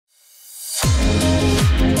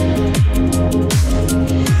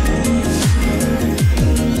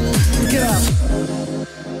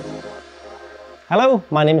Hello,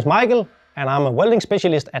 my name is Michael and I'm a welding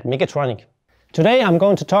specialist at Migatronic. Today I'm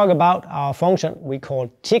going to talk about our function we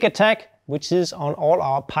call TIG-A-Tack, which is on all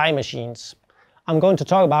our pie machines. I'm going to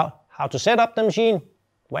talk about how to set up the machine,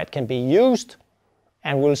 where it can be used,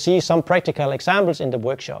 and we'll see some practical examples in the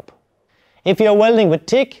workshop. If you're welding with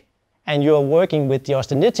TIG and you're working with the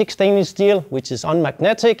austenitic stainless steel, which is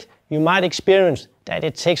unmagnetic, you might experience that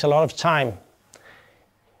it takes a lot of time.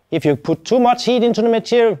 If you put too much heat into the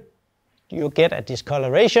material, you get a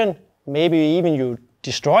discoloration. Maybe even you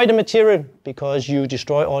destroy the material because you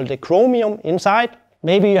destroy all the chromium inside.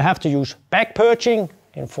 Maybe you have to use back purging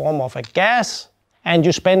in form of a gas, and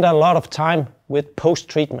you spend a lot of time with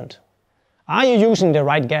post-treatment. Are you using the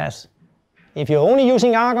right gas? If you're only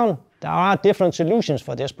using argon, there are different solutions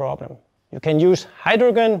for this problem. You can use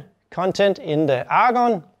hydrogen content in the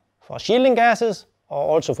argon for shielding gases, or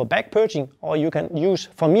also for back purging, or you can use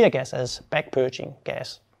formia gas as back purging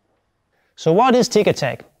gas. So what is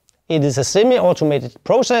TIG-A-Tack? It is a semi-automated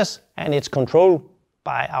process and it's controlled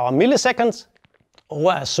by our milliseconds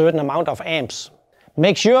over a certain amount of amps.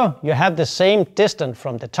 Make sure you have the same distance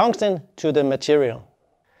from the tungsten to the material.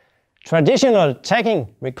 Traditional tacking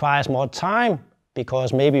requires more time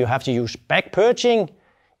because maybe you have to use back purging.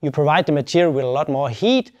 You provide the material with a lot more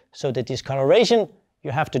heat, so the discoloration, you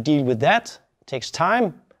have to deal with that. It takes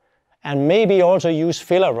time. And maybe also use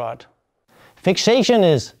filler rod. Fixation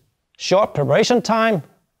is short preparation time,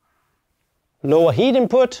 lower heat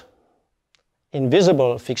input,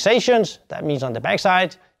 invisible fixations. That means on the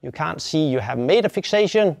backside you can't see you have made a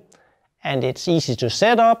fixation, and it's easy to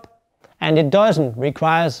set up, and it doesn't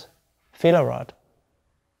require filler rod.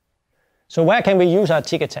 So where can we use our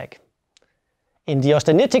TIG-A-Tack? In the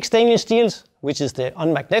austenitic stainless steels, which is the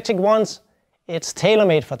unmagnetic ones, it's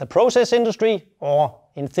tailor-made for the process industry or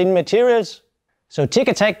in thin materials. So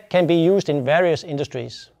TIG-A-Tack can be used in various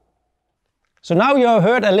industries. So now you have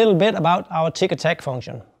heard a little bit about our TIG-A-Tack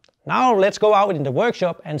function. Now let's go out in the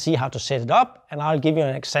workshop and see how to set it up, and I'll give you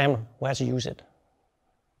an example where to use it.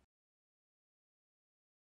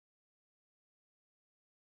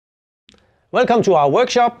 Welcome to our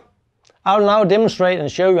workshop. I'll now demonstrate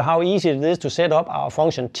and show you how easy it is to set up our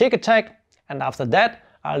function TIG-A-Tack, and after that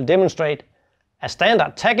I'll demonstrate a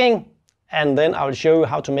standard tagging, and then I'll show you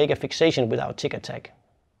how to make a fixation with our TIG-A-Tack.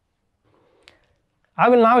 I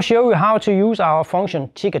will now show you how to use our function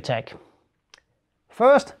TIG-A-Tack.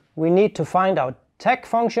 First, we need to find our tack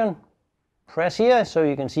function. Press here so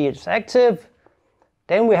you can see it's active.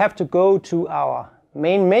 Then we have to go to our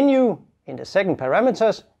main menu in the second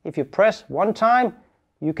parameters. If you press one time,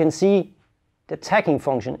 you can see the tagging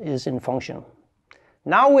function is in function.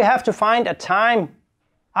 Now we have to find a time.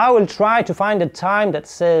 I will try to find a time that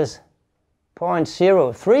says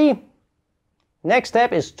 0.03. Next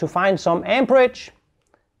step is to find some amperage.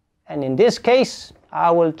 And in this case,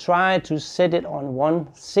 I will try to set it on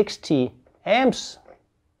 160 amps.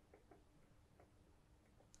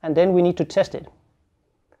 And then we need to test it.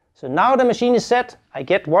 So now the machine is set. I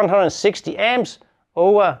get 160 amps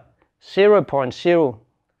over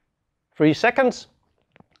 0.03 seconds.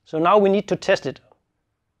 So now we need to test it.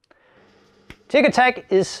 TIG-A-Tack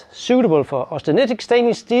is suitable for austenitic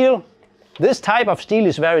stainless steel. This type of steel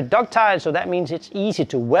is very ductile, so that means it's easy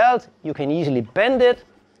to weld. You can easily bend it.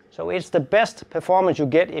 So it's the best performance you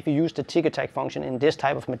get if you use the TIG-A-Tack function in this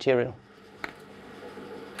type of material.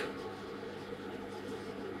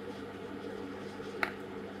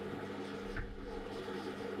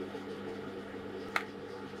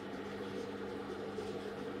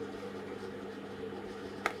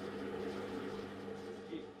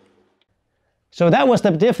 So that was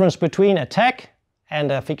the difference between a tack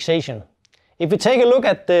and a fixation. If we take a look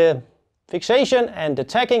at the fixation and the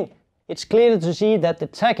tacking, it's clear to see that the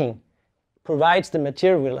tacking provides the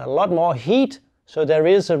material with a lot more heat, so there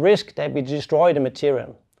is a risk that we destroy the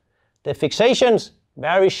material. The fixations,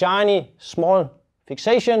 very shiny, small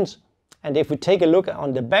fixations, and if we take a look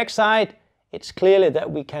on the back side, it's clearly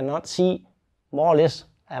that we cannot see more or less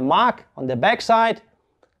a mark on the back side,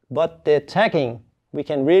 but the tacking, we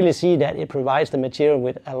can really see that it provides the material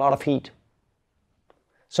with a lot of heat.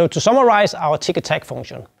 So to summarize our TIG-A-Tack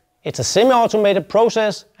function, it's a semi-automated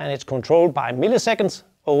process and it's controlled by milliseconds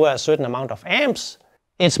over a certain amount of amps.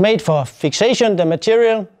 It's made for fixation the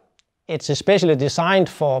material. It's especially designed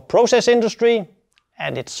for process industry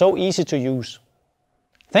and it's so easy to use.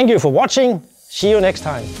 Thank you for watching. See you next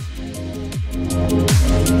time.